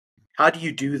How do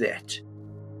you do that?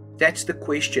 That's the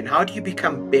question. How do you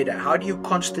become better? How do you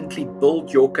constantly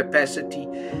build your capacity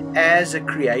as a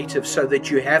creative so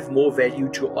that you have more value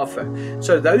to offer?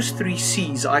 So those 3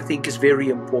 C's, I think, is very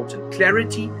important: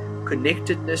 clarity,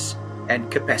 connectedness, and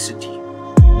capacity.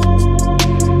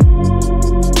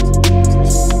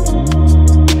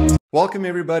 Welcome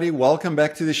everybody, welcome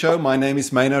back to the show. My name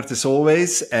is Maynard as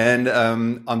always, and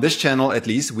on this channel at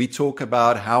least we talk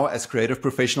about how as creative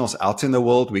professionals out in the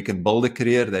world we can build a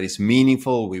career that is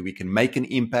meaningful, where we can make an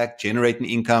impact, generate an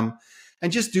income,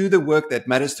 and just do the work that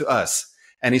matters to us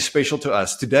and is special to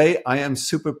us. Today I am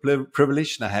super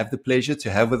privileged and I have the pleasure to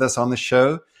have with us on the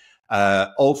show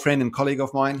old friend and colleague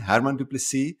of mine, Hermann du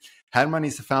Plessis. Hermann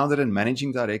is the founder and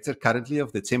managing director currently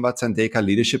of the Themba Thandeka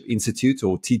Leadership Institute,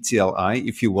 or TTLI,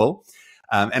 if you will.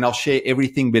 And I'll share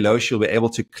everything below. She'll be able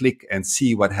to click and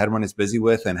see what Hermann is busy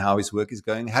with and how his work is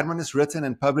going. Hermann has written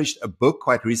and published a book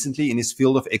quite recently in his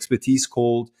field of expertise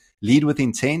called Lead with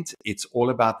Intent. It's all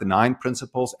about the 9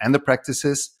 principles and the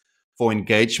practices for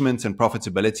engagement and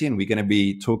profitability. And we're going to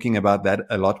be talking about that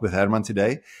a lot with Hermann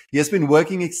today. He has been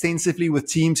working extensively with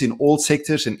teams in all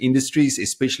sectors and industries,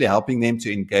 especially helping them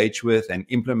to engage with and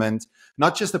implement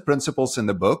not just the principles in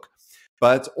the book,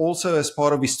 but also as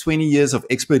part of his 20 years of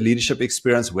expert leadership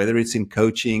experience, whether it's in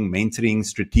coaching, mentoring,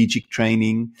 strategic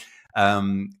training,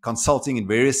 consulting in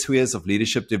various spheres of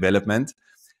leadership development.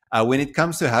 When it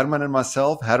comes to Hermann and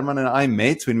myself, Hermann and I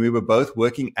met when we were both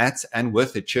working at and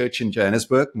with a church in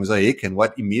Johannesburg, Mosaiek. And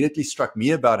what immediately struck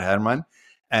me about Hermann,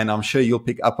 and I'm sure you'll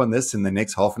pick up on this in the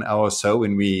next half an hour or so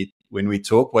when we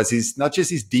talk, was not just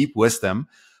his deep wisdom,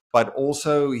 but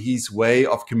also his way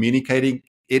of communicating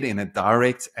it in a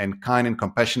direct and kind and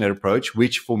compassionate approach,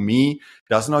 which for me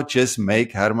does not just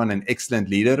make Hermann an excellent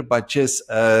leader, but just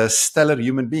a stellar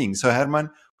human being. So Hermann,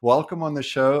 welcome on the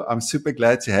show. I'm super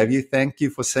glad to have you. Thank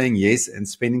you for saying yes and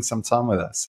spending some time with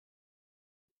us.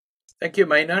 Thank you,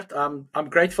 Maynard. I'm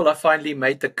grateful I finally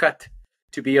made the cut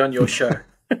to be on your show.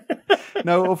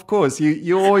 No, of course.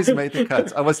 You always made the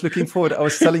cut. I was looking forward. I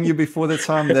was telling you before the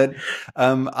time that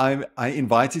I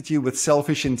invited you with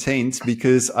selfish intent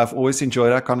because I've always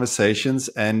enjoyed our conversations.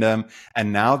 And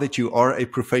now that you are a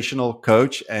professional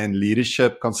coach and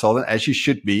leadership consultant, as you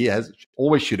should be, as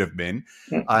always should have been,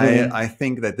 I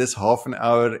think that this half an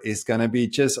hour is going to be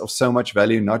just of so much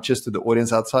value, not just to the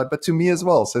audience outside, but to me as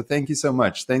well. So thank you so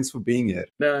much. Thanks for being here.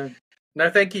 No,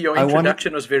 thank you. Your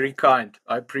introduction was very kind.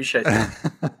 I appreciate it.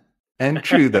 And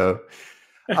true though.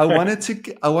 I wanted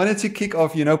to kick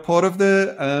off. You know, part of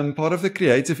the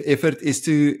creative effort is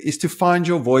to find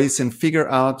your voice and figure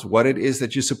out what it is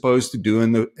that you're supposed to do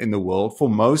in the world. For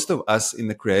most of us in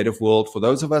the creative world, for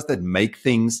those of us that make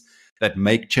things, that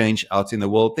make change out in the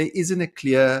world, there isn't a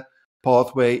clear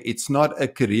pathway. It's not a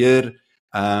career.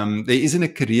 There isn't a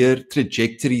career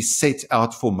trajectory set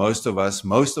out for most of us,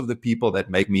 most of the people that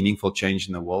make meaningful change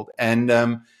in the world. And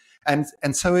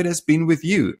so it has been with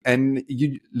you. And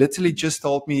you literally just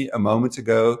told me a moment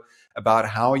ago about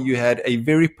how you had a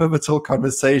very pivotal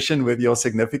conversation with your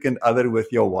significant other,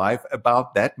 with your wife,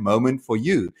 about that moment for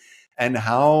you, and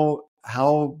how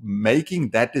making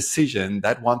that decision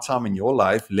that one time in your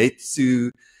life led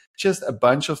to just a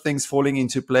bunch of things falling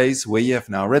into place, where you have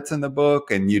now written the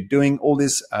book and you're doing all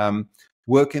this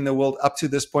work in the world up to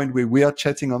this point where we are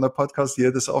chatting on the podcast here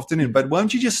this afternoon. But why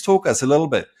don't you just talk us a little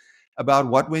bit about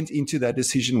what went into that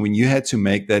decision when you had to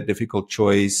make that difficult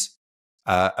choice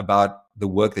about the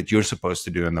work that you're supposed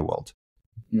to do in the world?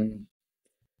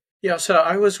 Yeah, so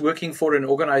I was working for an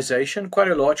organization, quite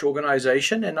a large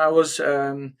organization, and I was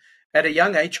at a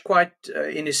young age quite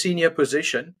in a senior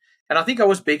position. And I think I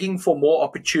was begging for more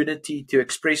opportunity to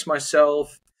express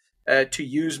myself, to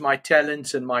use my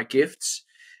talents and my gifts.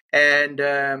 And,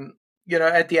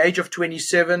 at the age of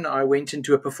 27, I went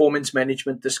into a performance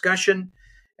management discussion.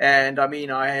 And I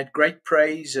mean, I had great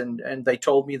praise and they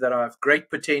told me that I have great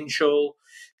potential,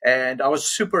 and I was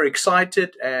super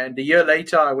excited. And a year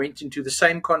later, I went into the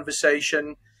same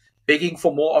conversation, begging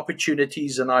for more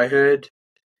opportunities. And I heard,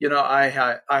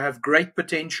 I have great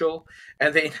potential.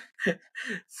 And then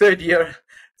third year,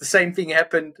 the same thing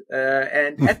happened.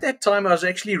 And at that time, I was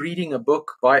actually reading a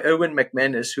book by Erwin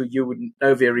McManus, who you would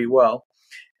know very well.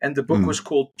 And the book was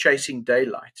called Chasing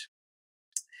Daylight.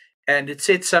 And it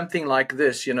said something like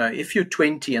this, if you're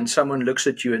 20 and someone looks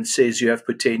at you and says you have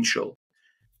potential,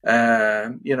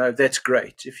 that's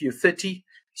great. If you're 30,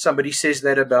 somebody says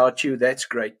that about you, that's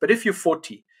great. But if you're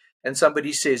 40 and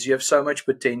somebody says you have so much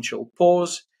potential,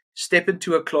 pause, step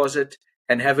into a closet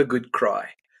and have a good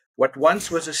cry. What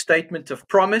once was a statement of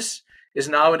promise is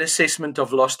now an assessment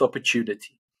of lost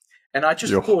opportunity. And I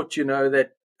just thought,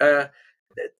 that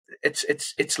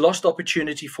it's lost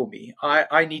opportunity for me.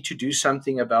 I need to do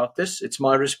something about this. It's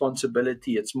my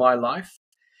responsibility. It's my life.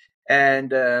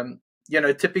 And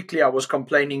typically I was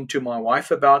complaining to my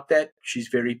wife about that. She's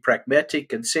very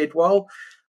pragmatic and said, well,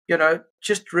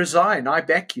 just resign. I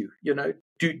back you.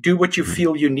 Do what you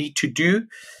feel you need to do.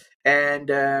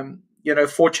 And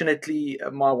fortunately,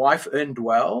 my wife earned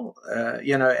well,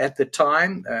 at the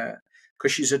time,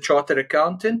 because she's a chartered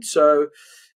accountant. So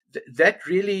that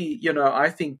really, I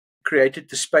think created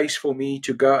the space for me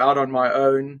to go out on my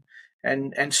own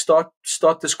and start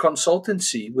this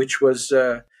consultancy, which was,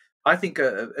 I think,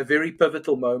 a very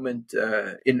pivotal moment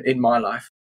in my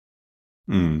life.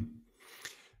 Mm.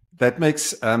 That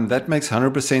makes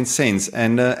 100% sense,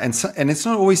 and it's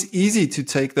not always easy to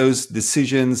take those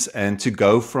decisions and to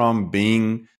go from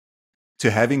being to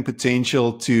having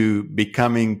potential to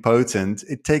becoming potent.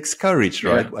 It takes courage,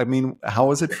 right? Yeah. I mean, how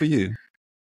was it for you?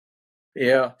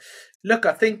 Yeah. Look,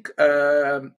 I think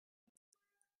in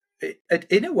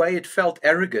a way it felt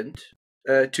arrogant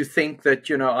to think that,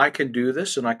 I can do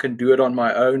this and I can do it on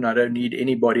my own. I don't need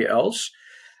anybody else.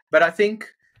 But I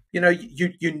think,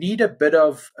 you need a bit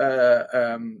of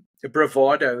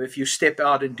bravado if you step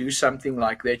out and do something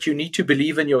like that. You need to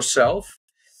believe in yourself.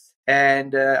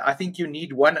 And I think you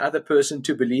need one other person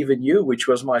to believe in you, which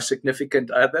was my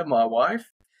significant other, my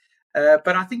wife.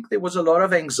 But I think there was a lot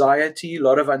of anxiety, a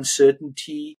lot of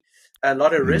uncertainty, a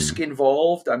lot of risk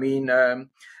involved. I mean,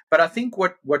 but I think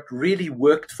what really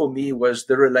worked for me was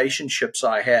the relationships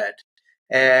I had,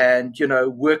 and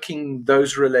working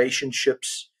those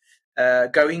relationships,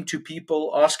 going to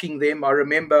people, asking them. I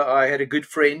remember I had a good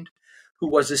friend who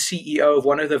was the CEO of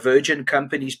one of the Virgin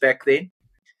companies back then.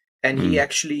 And he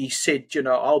actually said,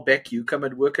 I'll back you, come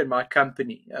and work in my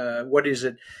company. What is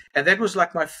it? And that was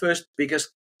like my first big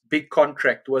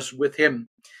contract was with him.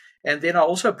 And then I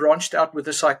also branched out with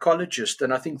a psychologist.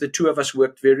 And I think the two of us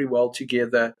worked very well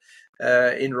together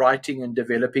in writing and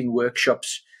developing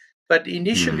workshops. But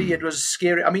initially it was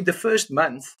scary. I mean, the first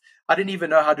month, I didn't even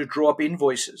know how to draw up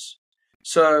invoices.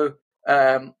 So,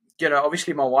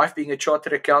 obviously my wife being a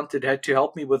chartered accountant had to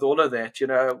help me with all of that.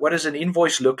 What does an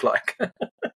invoice look like?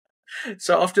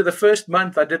 So after the first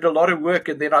month, I did a lot of work,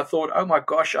 and then I thought, oh my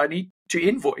gosh, I need to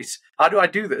invoice. How do I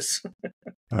do this?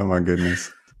 Oh my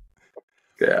goodness.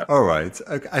 Yeah. All right.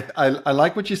 I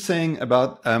like what you're saying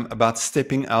about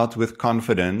stepping out with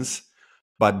confidence,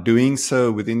 but doing so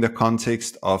within the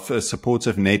context of a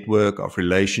supportive network of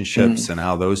relationships and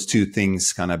how those two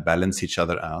things kind of balance each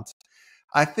other out.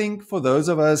 I think for those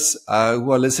of us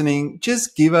who are listening,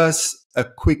 just give us a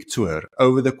quick tour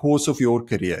over the course of your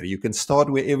career. You can start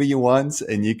wherever you want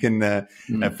and you can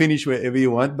finish wherever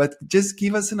you want, but just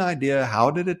give us an idea.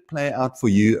 How did it play out for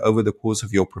you over the course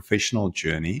of your professional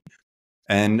journey?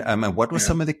 And what were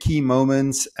some of the key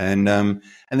moments? And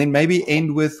then maybe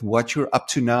end with what you're up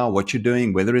to now, what you're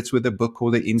doing, whether it's with the book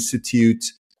or the institute.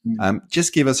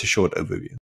 Just give us a short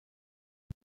overview.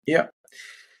 Yeah.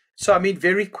 So, I mean,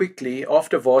 very quickly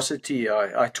after varsity,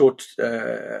 I taught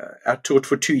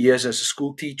for 2 years as a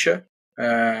school teacher.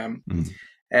 And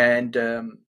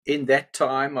in that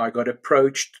time, I got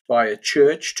approached by a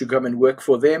church to come and work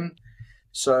for them.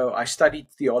 So I studied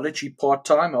theology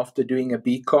part-time after doing a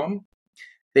BCom,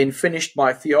 then finished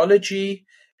my theology,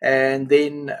 and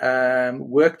then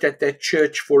worked at that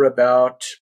church for about,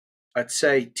 I'd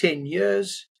say, 10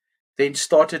 years. Then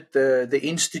started the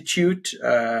institute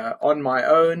on my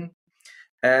own.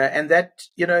 And that,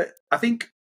 I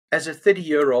think as a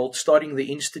 30-year-old starting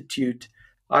the institute,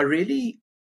 I really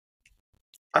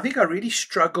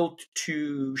struggled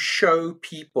to show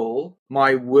people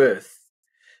my worth.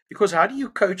 Because how do you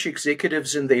coach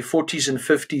executives in their 40s and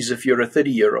 50s if you're a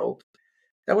 30-year-old?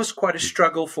 That was quite a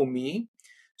struggle for me.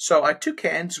 So I took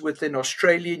hands with an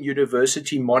Australian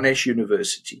university, Monash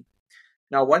University.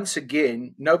 Now, once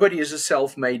again, nobody is a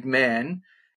self-made man.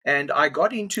 And I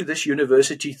got into this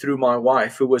university through my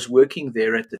wife, who was working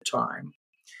there at the time.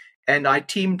 And I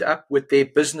teamed up with their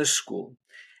business school.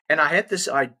 And I had this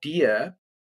idea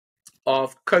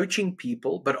of coaching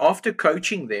people, but after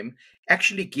coaching them,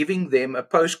 actually giving them a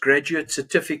postgraduate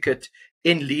certificate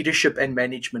in leadership and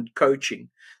management coaching.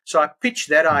 So I pitched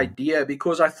that idea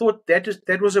because I thought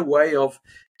that was a way of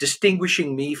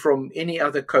distinguishing me from any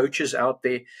other coaches out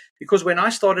there. Because when I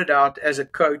started out as a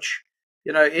coach,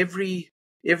 every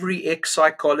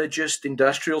ex-psychologist,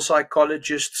 industrial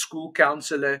psychologist, school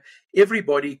counselor,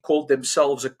 everybody called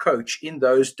themselves a coach in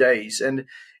those days. And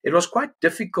it was quite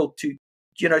difficult to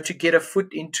get a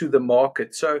foot into the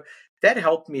market. So that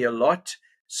helped me a lot.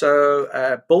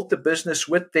 So built the business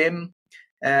with them,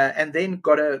 and then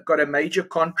got a major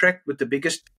contract with the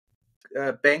biggest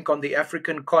bank on the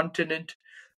African continent.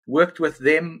 worked with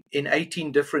them in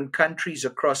 18 different countries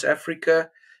across Africa,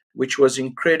 which was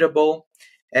incredible.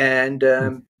 And,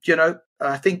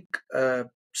 I think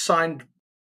signed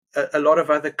a lot of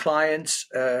other clients,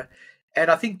 and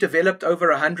I think developed over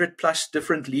 100 plus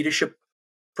different leadership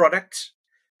products,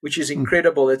 which is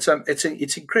incredible.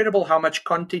 It's incredible how much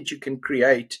content you can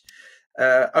create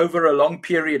over a long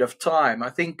period of time. I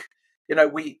think,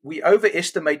 we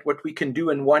overestimate what we can do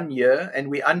in 1 year, and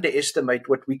we underestimate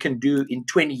what we can do in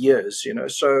 20 years.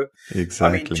 So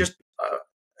Exactly. I mean, just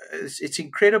it's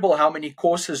incredible how many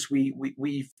courses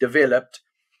we've developed.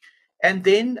 And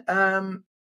then,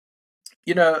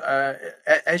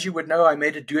 as you would know, I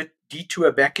made a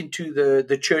detour back into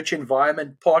the church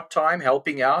environment part-time,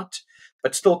 helping out,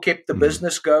 but still kept the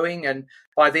business going. And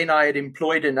by then I had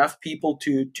employed enough people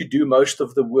to do most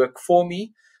of the work for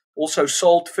me. Also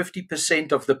sold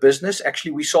 50% of the business.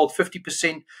 Actually, we sold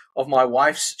 50% of my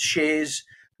wife's shares.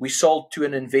 We sold to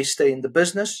an investor in the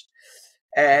business.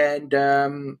 And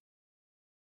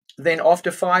then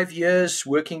after 5 years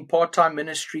working part-time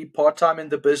ministry, part-time in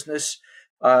the business,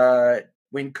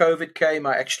 when COVID came,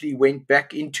 I actually went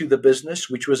back into the business,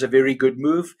 which was a very good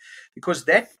move because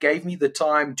that gave me the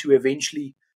time to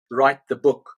eventually write the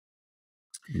book.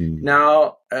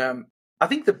 Now, I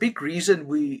think the big reason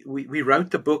we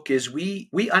wrote the book is we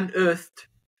unearthed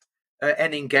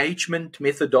an engagement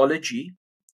methodology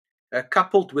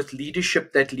coupled with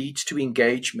leadership that leads to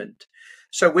engagement.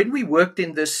 So when we worked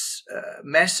in this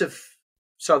massive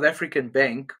South African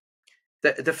bank,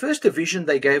 the first division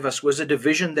they gave us was a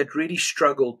division that really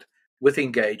struggled with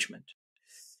engagement.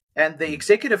 And the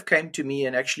executive came to me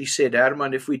and actually said,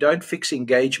 Hermann, if we don't fix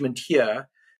engagement here,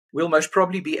 we'll most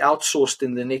probably be outsourced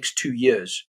in the next 2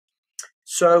 years.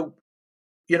 So,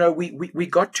 we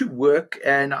got to work,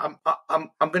 and I'm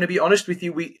going to be honest with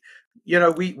you. We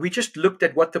just looked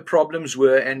at what the problems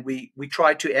were, and we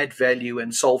tried to add value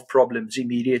and solve problems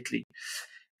immediately.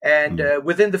 And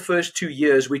within the first 2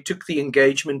 years, we took the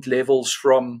engagement levels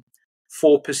from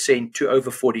 4% to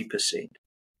over 40%.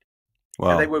 Wow.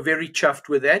 And they were very chuffed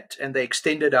with that, and they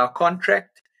extended our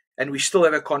contract, and we still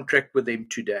have a contract with them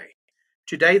today.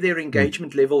 Today, their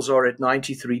engagement levels are at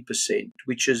 93%,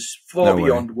 which is far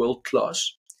beyond world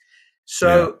class.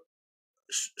 So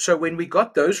when we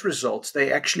got those results,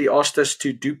 they actually asked us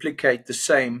to duplicate the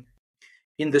same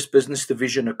in this business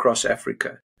division across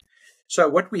Africa. So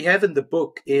what we have in the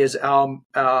book is and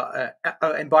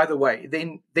by the way,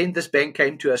 then this bank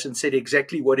came to us and said,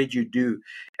 exactly what did you do?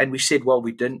 And we said, well,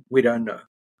 we don't know.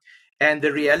 And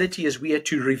the reality is we had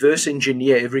to reverse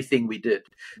engineer everything we did.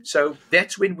 So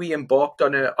that's when we embarked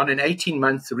on an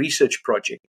 18-month research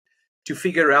project to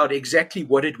figure out exactly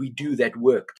what did we do that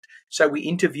worked. So we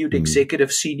interviewed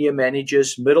executive senior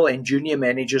managers, middle and junior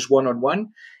managers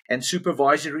one-on-one, and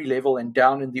supervisory level and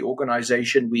down in the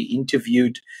organization. We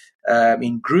interviewed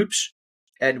in groups,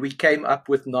 and we came up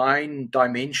with 9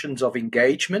 dimensions of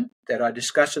engagement that I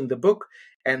discuss in the book.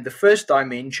 And the first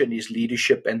dimension is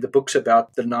leadership, and the book's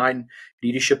about the 9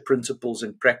 leadership principles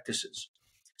and practices.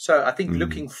 So I think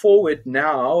looking forward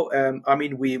now,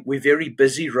 we're very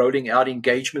busy rolling out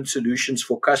engagement solutions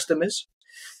for customers.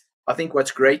 I think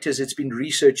what's great is it's been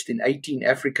researched in 18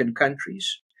 African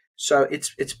countries. So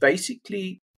it's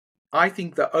basically, I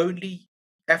think, the only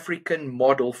African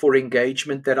model for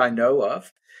engagement that I know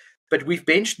of. But we've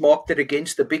benchmarked it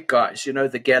against the big guys,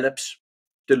 the Gallups,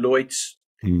 Deloitte's,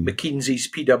 McKinsey's,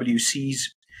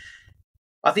 PwC's.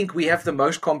 I think we have the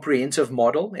most comprehensive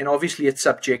model, and obviously it's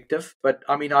subjective, but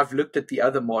I've looked at the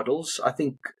other models. I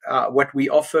think what we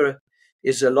offer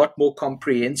is a lot more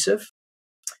comprehensive,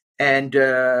 and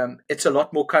it's a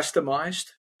lot more customized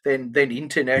than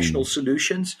international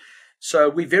solutions. So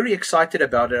we're very excited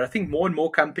about it. I think more and more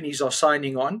companies are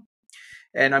signing on.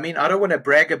 And I don't want to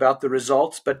brag about the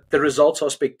results, but the results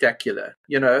are spectacular,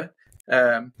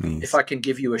 if I can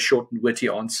give you a short and witty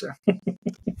answer.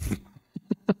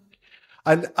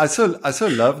 I so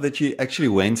love that you actually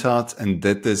went out and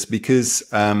did this because,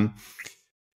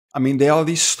 there are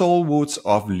these stalwarts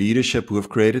of leadership who have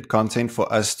created content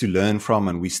for us to learn from,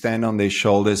 and we stand on their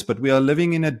shoulders, but we are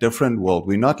living in a different world.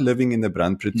 We're not living in the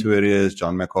Brand Pretoria's,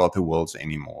 John MacArthur worlds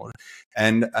anymore.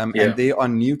 And there are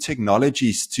new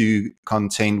technologies to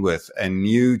contend with and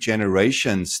new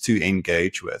generations to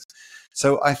engage with.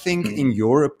 So I think, in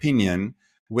your opinion,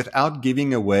 without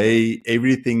giving away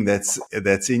everything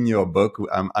that's in your book,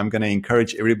 I'm going to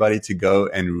encourage everybody to go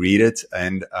and read it.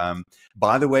 And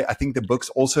by the way, I think the book's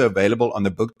also available on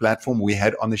the book platform. We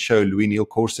had on the show Louis Neil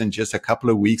Corson just a couple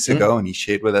of weeks ago, and he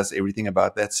shared with us everything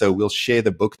about that. So we'll share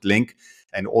the book link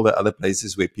and all the other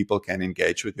places where people can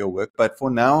engage with your work. But for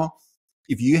now,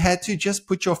 if you had to just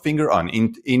put your finger on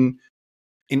in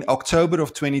in October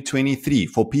of 2023,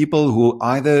 for people who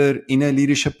either in a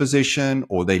leadership position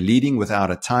or they're leading without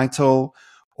a title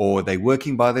or they're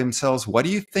working by themselves, what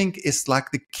do you think is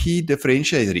like the key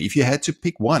differentiator? If you had to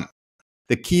pick one,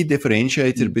 the key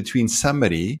differentiator between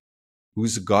somebody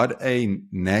who's got a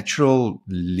natural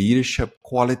leadership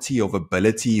quality of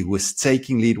ability, who is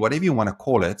taking lead, whatever you want to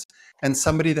call it, and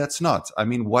somebody that's not. I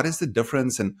mean, what is the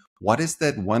difference, and what is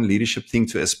that one leadership thing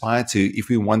to aspire to if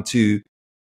we want to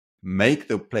make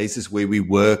the places where we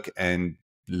work and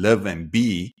live and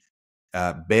be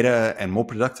better and more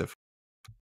productive?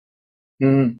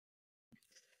 Mm.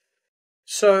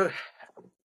 So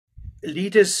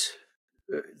leaders,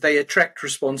 they attract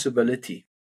responsibility.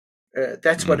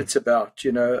 That's what it's about,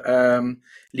 you know.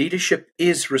 Leadership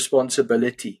is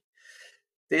responsibility.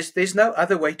 There's no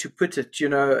other way to put it, you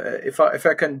know. If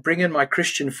I can bring in my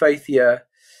Christian faith here,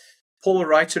 Paul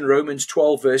writes in Romans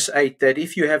 12 verse 8 that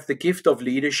if you have the gift of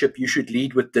leadership, you should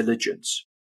lead with diligence,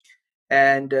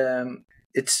 and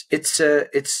it's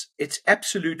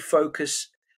absolute focus.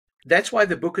 That's why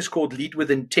the book is called Lead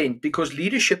with Intent, because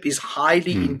leadership is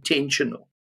highly intentional.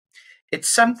 It's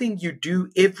something you do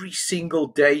every single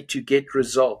day to get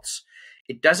results.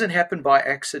 It doesn't happen by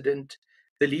accident.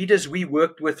 The leaders we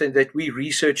worked with and that we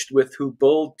researched with, who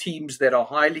build teams that are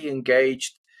highly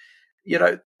engaged, you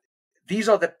know, these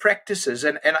are the practices.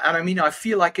 And I mean, I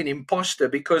feel like an imposter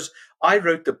because I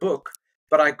wrote the book,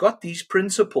 but I got these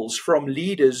principles from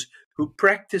leaders who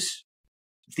practice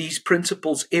these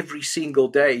principles every single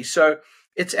day. So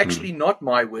it's actually not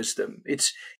my wisdom.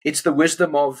 It's the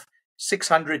wisdom of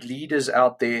 600 leaders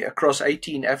out there across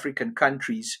 18 African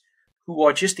countries who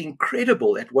are just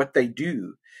incredible at what they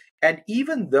do. And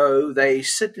even though they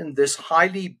sit in this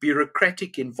highly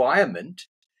bureaucratic environment,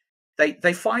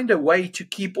 they find a way to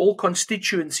keep all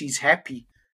constituencies happy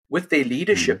with their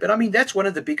leadership. And I mean, that's one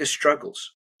of the biggest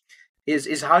struggles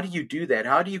is how do you do that?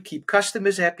 How do you keep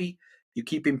customers happy, you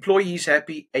keep employees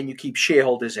happy, and you keep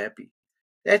shareholders happy?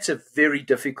 That's a very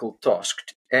difficult task.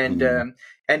 And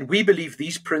we believe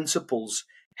these principles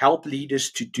help leaders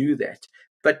to do that.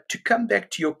 But to come back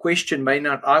to your question,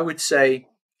 Maynard, I would say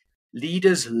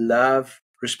leaders love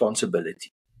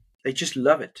responsibility. They just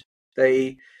love it.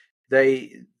 They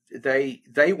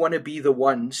want to be the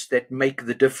ones that make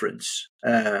the difference.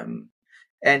 And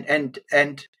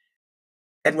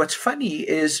what's funny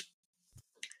is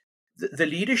the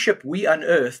leadership we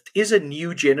unearthed is a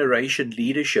new generation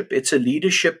leadership. It's a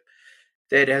leadership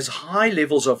that has high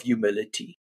levels of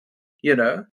humility, you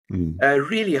know,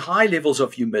 really high levels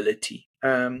of humility.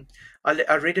 I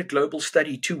read a global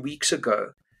study 2 weeks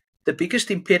ago. The biggest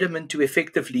impediment to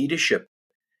effective leadership,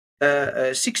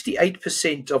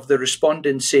 68% of the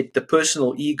respondents said the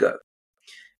personal ego.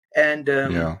 And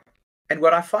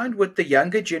what I find with the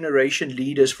younger generation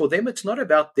leaders, for them, it's not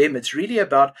about them. It's really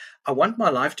about, I want my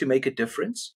life to make a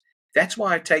difference. That's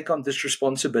why I take on this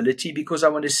responsibility, because I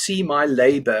want to see my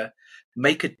labor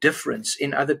make a difference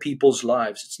in other people's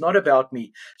lives. It's not about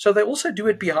me. So they also do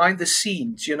it behind the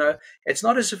scenes. You know, it's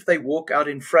not as if they walk out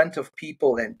in front of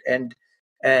people and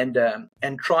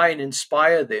try and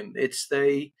inspire them. It's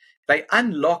they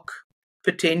unlock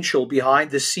potential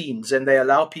behind the scenes and they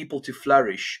allow people to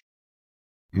flourish.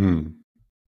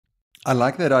 I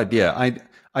like that idea.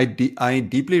 I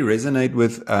deeply resonate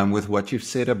with what you've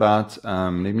said about.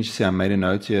 Let me just say, I made a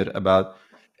note here about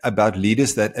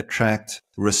leaders that attract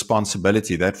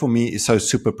responsibility. That for me is so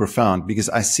super profound, because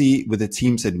I see with the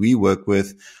teams that we work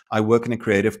with, I work in a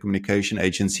creative communication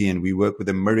agency and we work with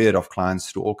a myriad of clients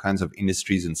through all kinds of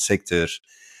industries and sectors.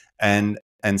 And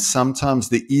sometimes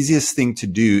the easiest thing to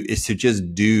do is to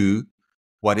just do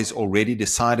what is already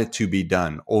decided to be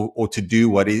done, or to do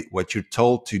what you're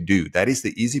told to do. That is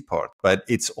the easy part. But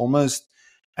it's almost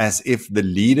as if the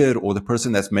leader or the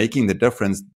person that's making the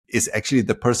difference is actually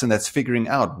the person that's figuring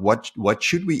out what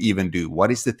should we even do?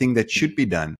 What is the thing that should be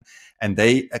done? And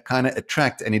they kind of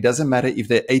attract, and it doesn't matter if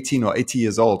they're 18 or 80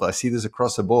 years old. I see this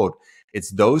across the board. It's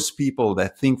those people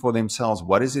that think for themselves,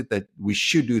 what is it that we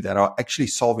should do, that are actually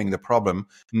solving the problem,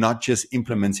 not just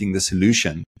implementing the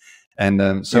solution. And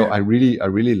I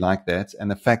really like that. And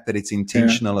the fact that it's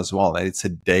intentional as well, that it's a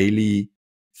daily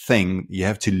thing. You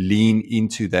have to lean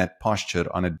into that posture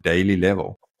on a daily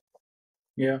level.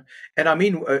 Yeah. And I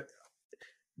mean,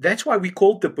 that's why we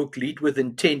called the book Lead with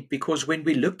Intent, because when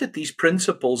we looked at these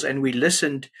principles and we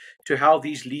listened to how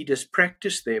these leaders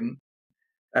practice them,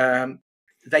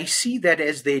 they see that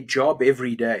as their job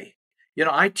every day. You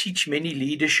know, I teach many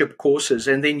leadership courses,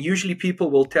 and then usually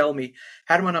people will tell me,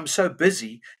 Hermann, I'm so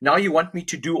busy. Now you want me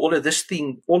to do all of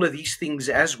these things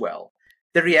as well.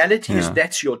 The reality is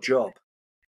that's your job.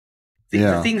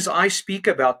 The things I speak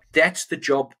about, that's the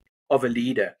job of a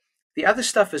leader. The other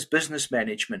stuff is business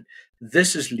management.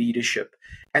 This is leadership.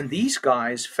 And these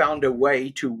guys found a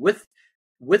way to,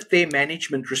 with their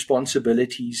management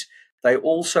responsibilities, they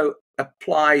also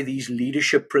apply these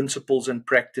leadership principles and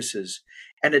practices.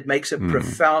 And it makes a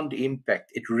profound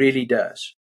impact. It really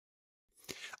does.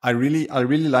 I really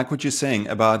like what you're saying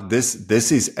about this.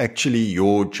 This is actually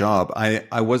your job.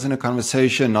 I was in a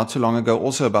conversation not too long ago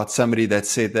also about somebody that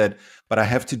said that, but I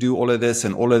have to do all of this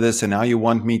and all of this. And now you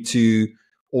want me to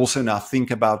also now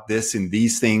think about this and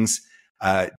these things.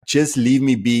 Just leave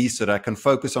me be so that I can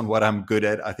focus on what I'm good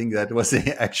at. I think that was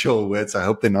the actual words. I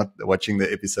hope they're not watching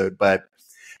the episode,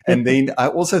 and then I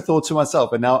also thought to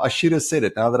myself, and now I should have said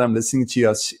it. Now that I'm listening to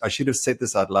you, I should have said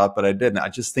this out loud, but I didn't. I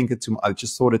just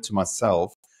thought it to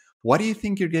myself. What do you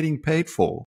think you're getting paid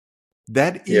for?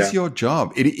 That is your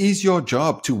job. It is your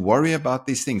job to worry about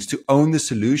these things, to own the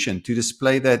solution, to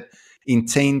display that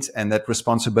intent and that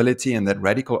responsibility and that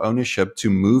radical ownership to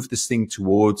move this thing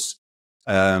towards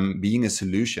being a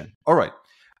solution. All right.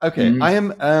 Okay. I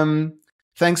am,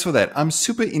 thanks for that. I'm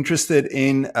super interested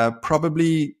in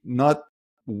probably not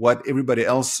what everybody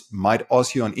else might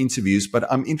ask you on interviews,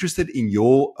 but I'm interested in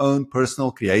your own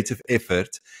personal creative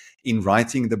effort in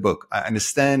writing the book. I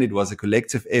understand it was a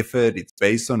collective effort. It's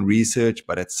based on research,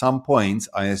 but at some point,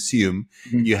 I assume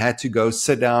you had to go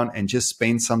sit down and just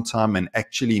spend some time and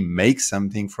actually make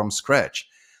something from scratch.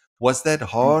 Was that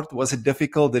hard? Was it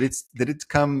difficult? Did it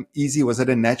come easy? Was it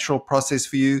a natural process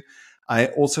for you? I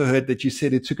also heard that you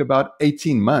said it took about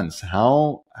 18 months.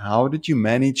 How did you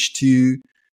manage to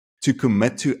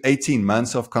commit to 18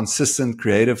 months of consistent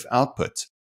creative output?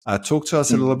 Talk to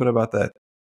us a little bit about that.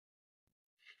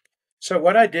 So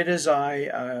what I did is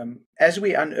as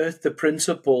we unearthed the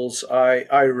principles,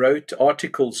 I wrote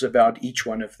articles about each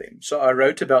one of them. So I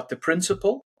wrote about the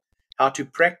principle, how to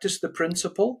practice the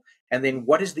principle, and then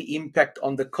what is the impact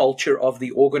on the culture of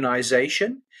the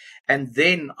organization. And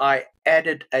then I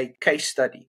added a case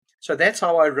study. So that's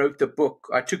how I wrote the book.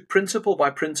 I took principle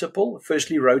by principle,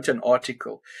 firstly wrote an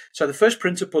article. So the first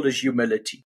principle is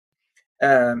humility.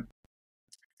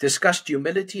 Discussed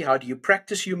humility. How do you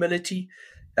practice humility?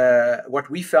 What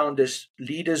we found is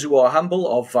leaders who are humble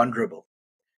are vulnerable.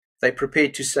 They're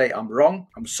prepared to say, I'm wrong,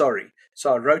 I'm sorry.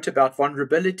 So I wrote about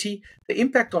vulnerability. The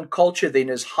impact on culture then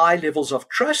is high levels of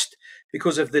trust,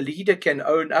 because if the leader can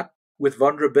own up with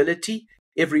vulnerability,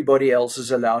 everybody else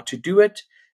is allowed to do it.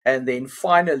 And then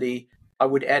finally, I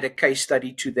would add a case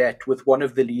study to that with one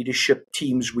of the leadership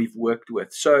teams we've worked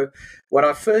with. So what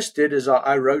I first did is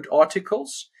I wrote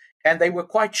articles, and they were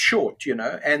quite short,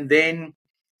 and then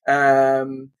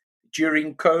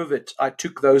during COVID, I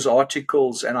took those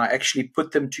articles and I actually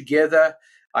put them together.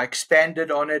 I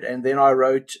expanded on it, and then I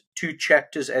wrote 2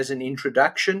 chapters as an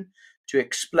introduction to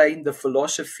explain the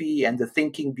philosophy and the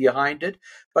thinking behind it,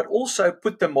 but also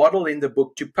put the model in the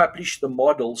book to publish the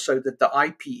model so that the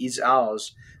IP is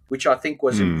ours, which I think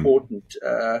was important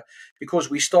because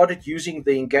we started using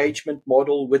the engagement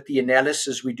model with the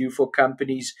analysis we do for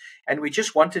companies, and we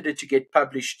just wanted it to get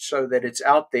published so that it's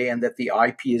out there and that the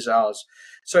IP is ours.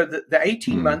 So the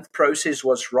 18-month process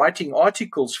was writing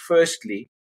articles firstly,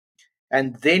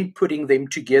 and then putting them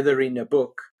together in a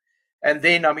book. And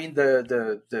then, I mean,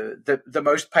 the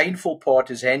most painful part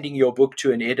is handing your book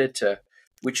to an editor,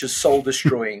 which is soul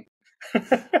destroying.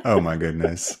 Oh my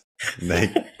goodness.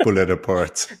 They pull it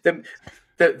apart.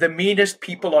 The meanest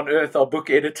people on earth are book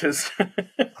editors.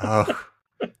 Oh,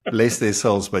 bless their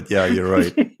souls, but yeah, you're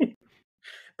right.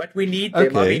 But we need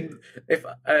them. Okay. I mean, if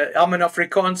I'm an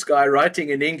Afrikaans guy writing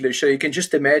in English, so you can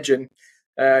just imagine.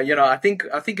 I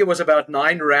think it was about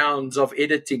 9 rounds of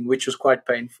editing, which was quite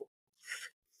painful.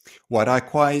 What I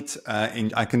quite,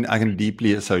 and I can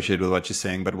deeply associate with what you're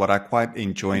saying, but what I quite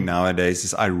enjoy nowadays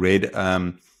is I read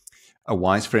a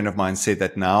wise friend of mine said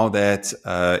that now that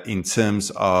in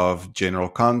terms of general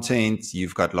content,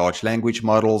 you've got large language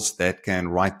models that can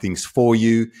write things for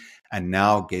you. And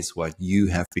now guess what? You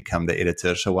have become the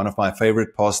editor. So one of my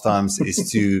favorite pastimes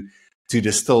is to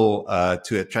distill,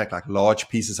 to attract like large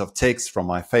pieces of text from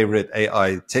my favorite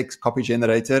AI text copy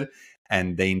generator,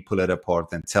 and then pull it apart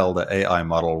and tell the AI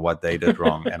model what they did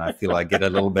wrong. And I feel I get a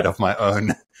little bit of my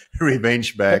own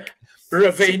revenge back.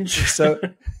 Revenge. So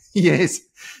yes.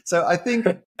 So I think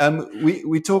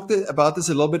we talked about this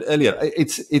a little bit earlier.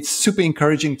 It's super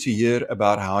encouraging to hear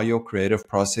about how your creative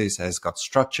process has got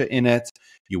structure in it.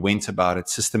 You went about it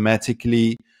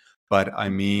systematically. But I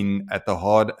mean, at the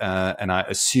heart, and I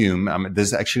assume, this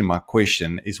is actually my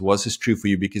question, is was this true for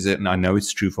you? Because I know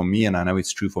it's true for me, and I know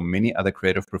it's true for many other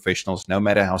creative professionals. No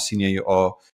matter how senior you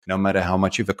are, no matter how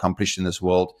much you've accomplished in this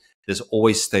world, this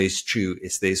always stays true.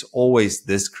 There's always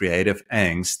this creative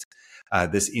angst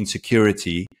this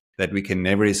insecurity that we can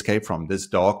never escape from, this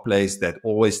dark place that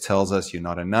always tells us you're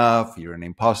not enough, you're an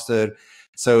imposter.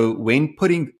 So when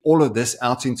putting all of this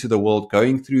out into the world,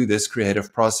 going through this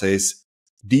creative process,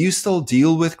 do you still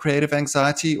deal with creative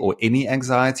anxiety, or any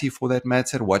anxiety for that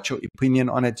matter? What's your opinion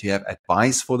on it? Do you have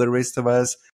advice for the rest of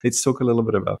us? Let's talk a little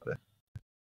bit about that.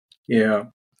 Yeah.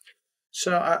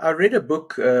 So I read a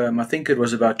book, I think it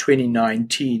was about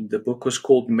 2019. The book was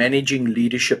called Managing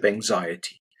Leadership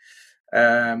Anxiety.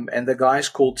 And the guy's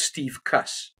called Steve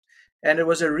Cuss. And it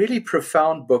was a really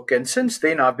profound book. And since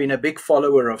then, I've been a big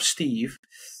follower of Steve.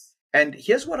 And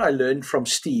here's what I learned from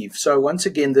Steve. So once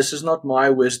again, this is not my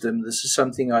wisdom. This is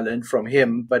something I learned from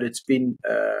him, but it's been,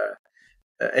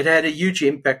 it had a huge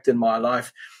impact in my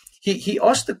life. He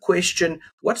asked the question,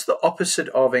 what's the opposite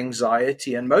of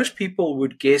anxiety? And most people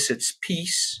would guess it's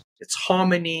peace, it's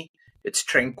harmony, it's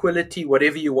tranquility,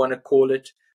 whatever you want to call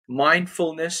it,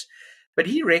 mindfulness. But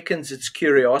he reckons it's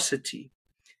curiosity.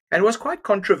 And it was quite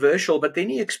controversial, but then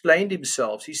he explained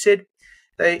himself. He said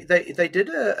they did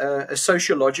a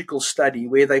sociological study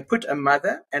where they put a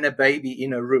mother and a baby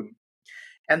in a room.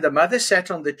 And the mother sat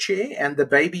on the chair and the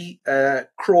baby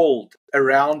crawled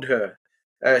around her,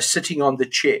 sitting on the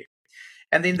chair.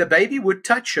 And then the baby would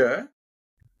touch her,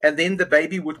 and then the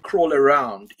baby would crawl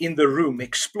around in the room,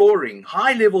 exploring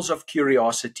high levels of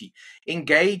curiosity,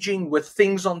 engaging with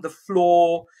things on the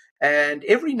floor. And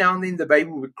every now and then the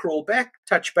baby would crawl back,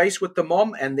 touch base with the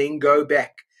mom, and then go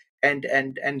back and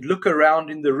look around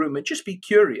in the room and just be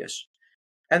curious.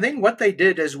 And then what they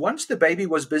did is, once the baby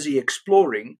was busy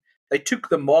exploring, they took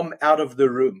the mom out of the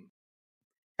room.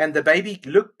 And the baby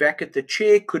looked back at the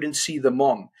chair, couldn't see the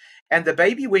mom. And the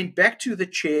baby went back to the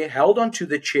chair, held onto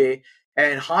the chair,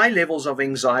 and high levels of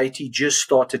anxiety just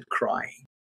started crying.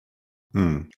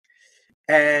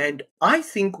 And I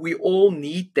think we all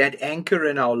need that anchor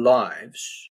in our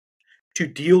lives to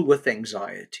deal with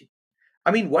anxiety.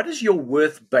 I mean, what is your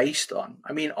worth based on?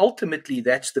 I mean, ultimately,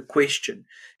 that's the question.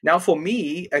 Now, for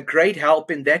me, a great help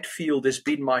in that field has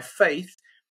been my faith.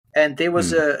 And there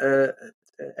was a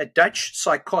Dutch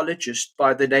psychologist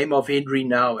by the name of Henry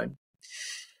Nouwen.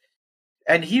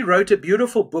 And he wrote a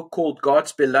beautiful book called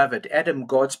God's Beloved, Adam,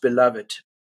 God's Beloved.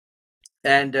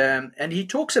 And he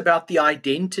talks about the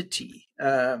identity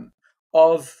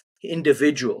of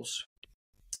individuals.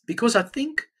 Because I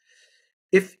think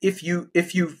if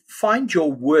you find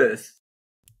your worth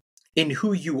in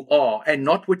who you are and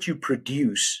not what you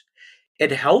produce,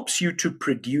 it helps you to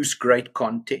produce great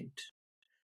content.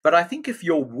 But I think if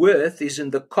your worth is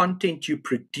in the content you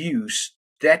produce,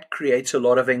 that creates a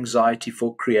lot of anxiety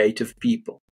for creative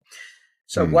people.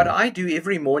 So what I do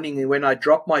every morning when I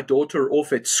drop my daughter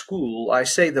off at school, I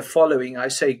say the following. I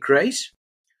say, Grace,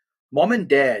 Mom and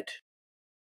Dad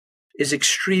is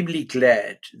extremely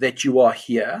glad that you are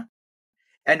here.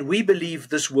 And we believe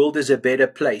this world is a better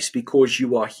place because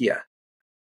you are here.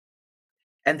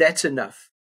 And that's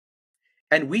enough.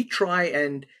 And we try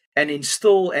and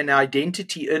instill an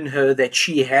identity in her that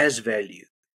she has value.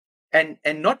 And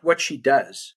not what she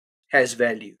does has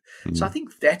value. So I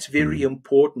think that's very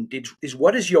important. It is,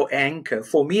 what is your anchor?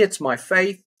 For me, it's my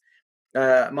faith.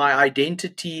 My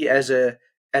identity as a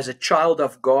child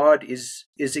of God is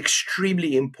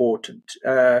extremely important.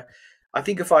 I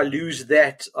think if I lose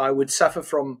that, I would suffer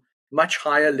from much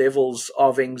higher levels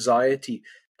of anxiety.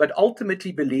 But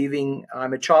ultimately believing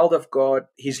I'm a child of God,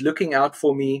 He's looking out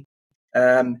for me.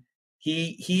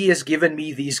 He has given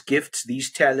me these gifts,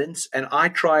 these talents, and I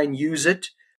try and use it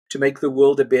to make the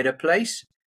world a better place.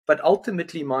 But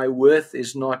ultimately, my worth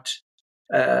is not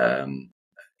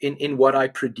in what I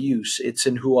produce; it's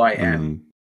in who I am.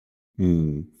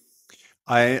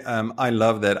 I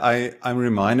love that. I'm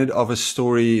reminded of a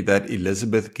story that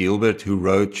Elizabeth Gilbert,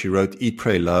 she wrote Eat,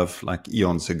 Pray, Love like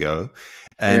eons ago.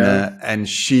 And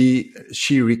she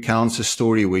recounts a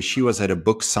story where she was at a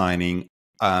book signing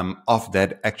of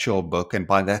that actual book. And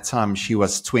by that time, she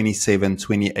was 27,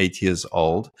 28 years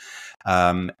old.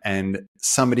 And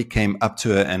somebody came up to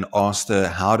her and asked her,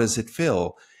 how does it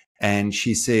feel? And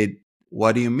she said,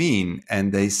 what do you mean?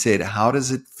 And they said, how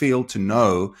does it feel to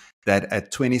know that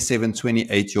at 27,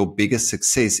 28, your biggest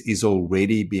success is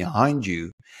already behind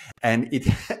you? And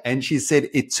she said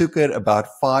it took her about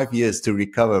 5 years to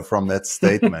recover from that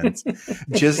statement,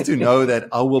 just to know that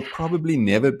I will probably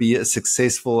never be as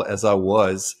successful as I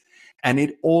was. And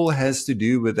it all has to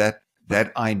do with that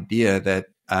idea that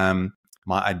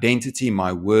my identity,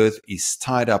 my worth is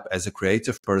tied up as a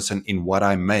creative person in what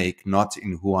I make, not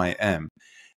in who I am.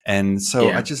 And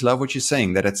so I just love what you're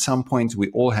saying, that at some point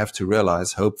we all have to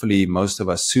realize, hopefully most of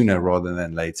us sooner rather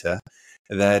than later,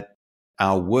 that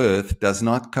our worth does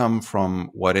not come from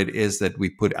what it is that we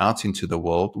put out into the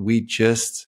world. We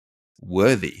just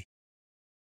worthy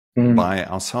by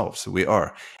ourselves. We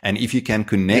are. And if you can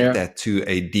connect that to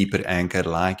a deeper anchor,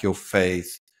 like your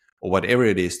faith or whatever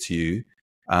it is to you,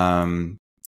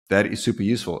 that is super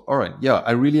useful. All right. Yeah,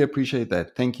 I really appreciate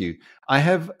that. Thank you. I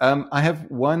have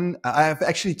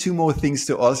actually two more things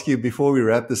to ask you before we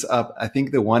wrap this up. I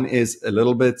think the one is a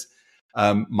little bit,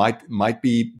 might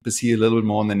be perceived a little bit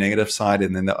more on the negative side,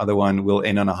 and then the other one will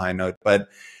end on a high note. But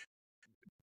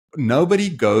nobody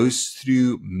goes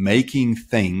through making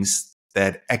things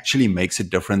that actually makes a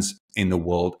difference in the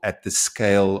world at the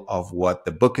scale of what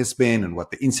the book has been and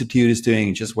what the Institute is doing,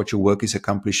 and just what your work is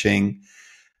accomplishing,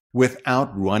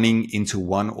 without running into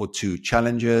one or two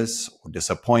challenges or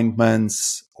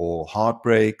disappointments or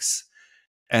heartbreaks.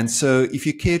 And so if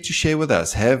you care to share with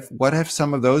us, what have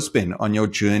some of those been on your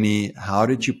journey? How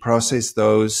did you process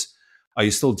those? Are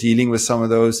you still dealing with some of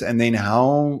those? And then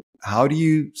how do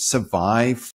you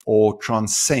survive or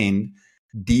transcend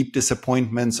deep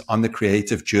disappointments on the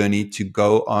creative journey to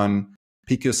go on,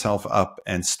 pick yourself up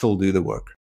and still do the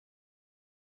work?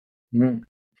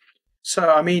 So,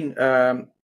 I mean,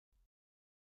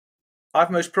 I've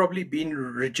most probably been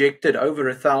rejected over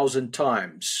 1,000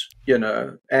 times,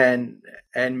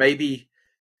 and maybe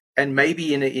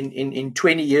in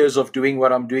 20 years of doing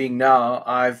what I'm doing now,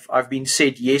 I've been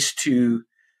said yes to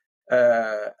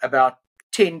about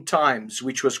 10 times,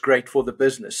 which was great for the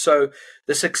business. So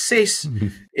the success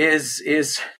is in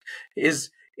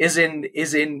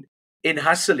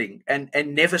hustling and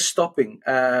never stopping.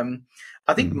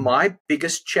 I think my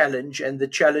biggest challenge, and the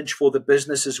challenge for the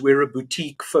business, is we're a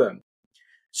boutique firm.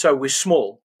 So we're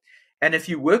small. And if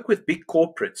you work with big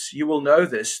corporates, you will know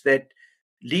this, that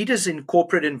leaders in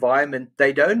corporate environment,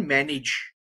 they don't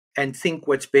manage and think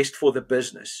what's best for the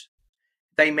business.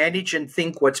 They manage and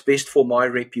think what's best for my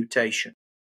reputation.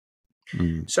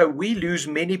 So we lose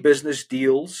many business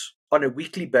deals on a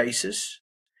weekly basis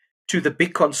to the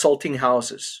big consulting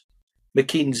houses,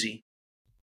 McKinsey,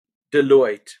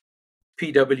 Deloitte,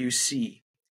 PwC,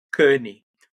 Kearney,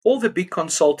 all the big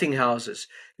consulting houses.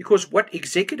 Because what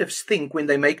executives think when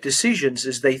they make decisions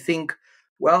is they think,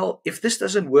 well, if this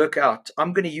doesn't work out,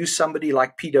 I'm going to use somebody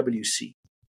like PwC.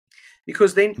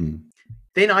 Because then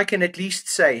I can at least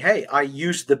say, hey, I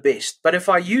used the best. But if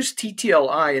I use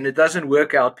TTLI and it doesn't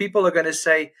work out, people are going to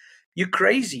say, you're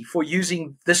crazy for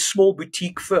using this small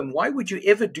boutique firm. Why would you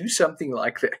ever do something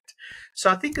like that? So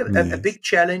I think a big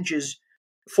challenge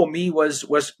for me was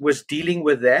dealing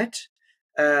with that,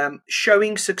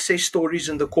 showing success stories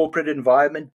in the corporate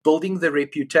environment, building the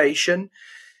reputation.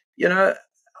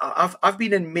 I've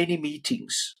been in many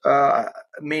meetings,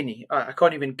 many, I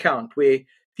can't even count, where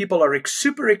people are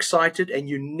super excited and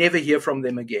you never hear from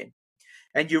them again.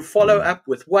 And you follow up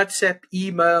with WhatsApp,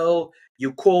 email,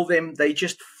 you call them, they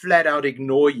just flat out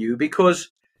ignore you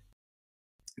because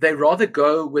they rather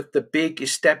go with the big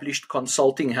established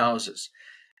consulting houses.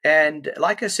 And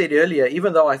like I said earlier,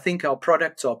 even though I think our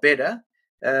products are better,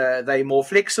 they're more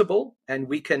flexible and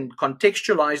we can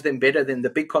contextualize them better than the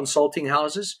big consulting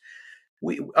houses.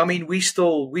 We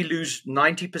lose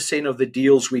 90% of the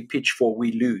deals we pitch for,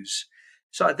 we lose.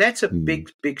 So that's a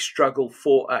big struggle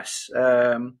for us.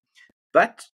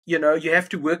 But, you have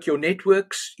to work your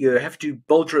networks. You have to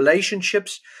build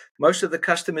relationships. Most of the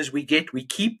customers we get, we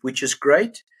keep, which is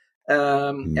great.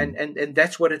 And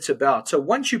that's what it's about. So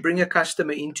once you bring a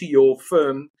customer into your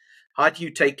firm, how do you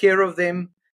take care of them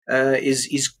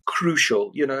is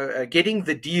crucial. Getting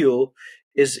the deal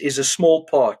is a small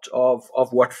part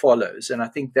of what follows. And I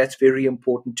think that's very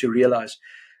important to realize.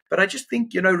 But I just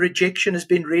think, rejection has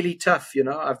been really tough.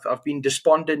 I've been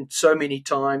despondent so many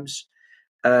times.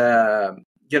 I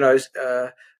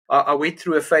went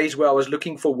through a phase where I was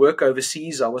looking for work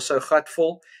overseas. I was so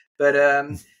gutful. But,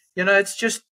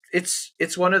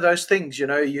 it's one of those things,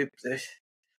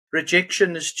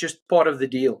 rejection is just part of the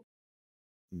deal.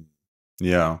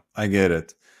 Yeah, I get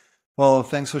it. Well,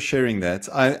 thanks for sharing that.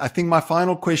 I think my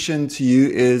final question to you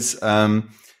is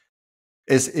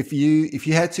if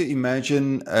you had to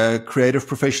imagine a creative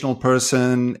professional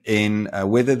person in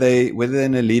whether they're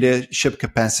in a leadership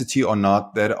capacity or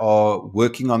not, that are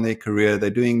working on their career,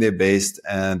 they're doing their best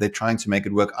and they're trying to make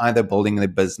it work, either building their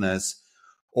business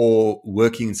or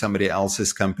working in somebody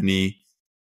else's company.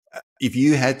 If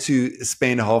you had to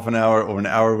spend half an hour or an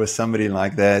hour with somebody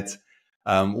like that,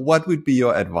 what would be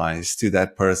your advice to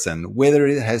that person, whether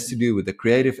it has to do with the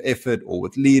creative effort or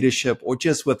with leadership or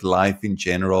just with life in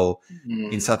general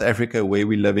in South Africa, where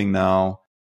we're living now?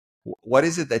 What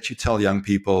is it that you tell young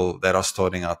people that are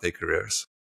starting out their careers?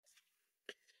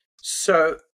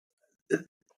 So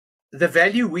the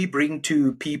value we bring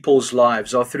to people's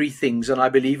lives are three things, and I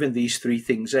believe in these three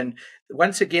things. And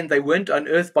once again, they weren't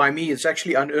unearthed by me. It's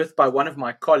actually unearthed by one of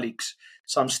my colleagues.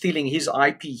 So I'm stealing his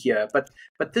IP here.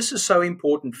 But this is so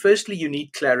important. Firstly, you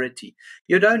need clarity.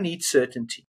 You don't need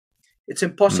certainty. It's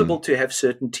impossible to have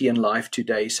certainty in life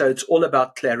today. So it's all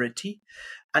about clarity.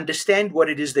 Understand what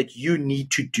it is that you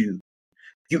need to do.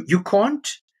 You can't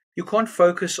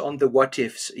focus on the what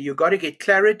ifs. You got to get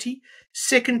clarity.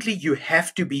 Secondly, you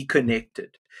have to be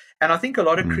connected. And I think a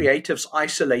lot of creatives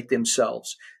isolate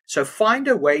themselves. So find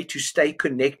a way to stay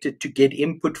connected, to get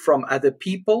input from other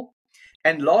people.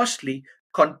 And lastly,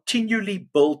 continually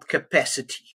build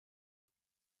capacity.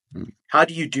 How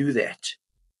do you do that?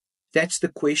 That's the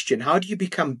question. How do you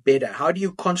become better? How do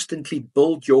you constantly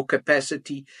build your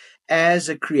capacity as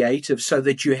a creative so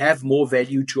that you have more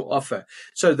value to offer?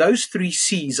 So those three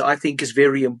C's, I think, is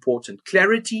very important: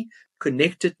 clarity,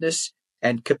 connectedness,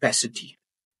 and capacity.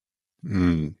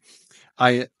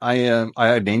 I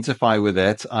identify with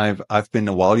that. I've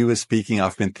been, while you were speaking,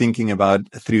 I've been thinking about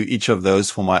through each of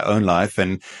those for my own life.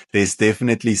 And there's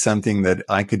definitely something that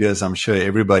I could do, as I'm sure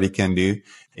everybody can do,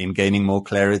 in gaining more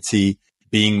clarity,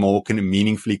 being more kind of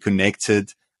meaningfully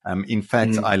connected. In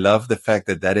fact, I love the fact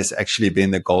that that has actually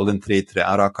been the golden thread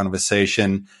throughout our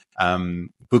conversation.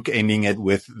 Bookending it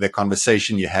with the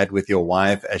conversation you had with your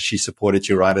wife as she supported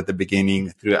you right at the beginning,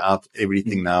 throughout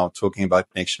everything now, talking about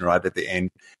connection right at the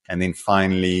end, and then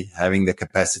finally having the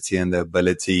capacity and the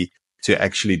ability to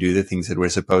actually do the things that we're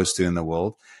supposed to in the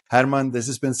world. Hermann, this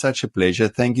has been such a pleasure.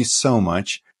 Thank you so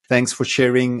much. Thanks for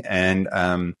sharing, and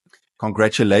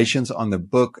congratulations on the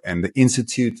book and the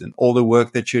Institute and all the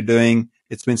work that you're doing.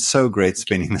 It's been so great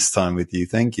spending this time with you.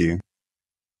 Thank you.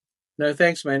 No,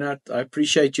 thanks, Maynard. I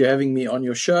appreciate you having me on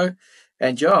your show.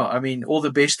 And yeah, I mean, all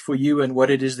the best for you and what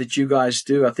it is that you guys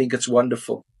do. I think it's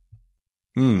wonderful.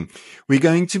 We're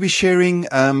going to be sharing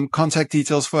contact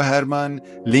details for Hermann,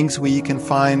 links where you can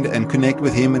find and connect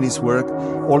with him and his work,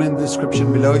 all in the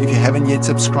description below. If you haven't yet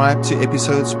subscribed to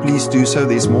episodes, please do so.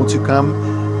 There's more to come.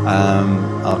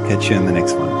 I'll catch you in the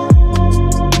next one.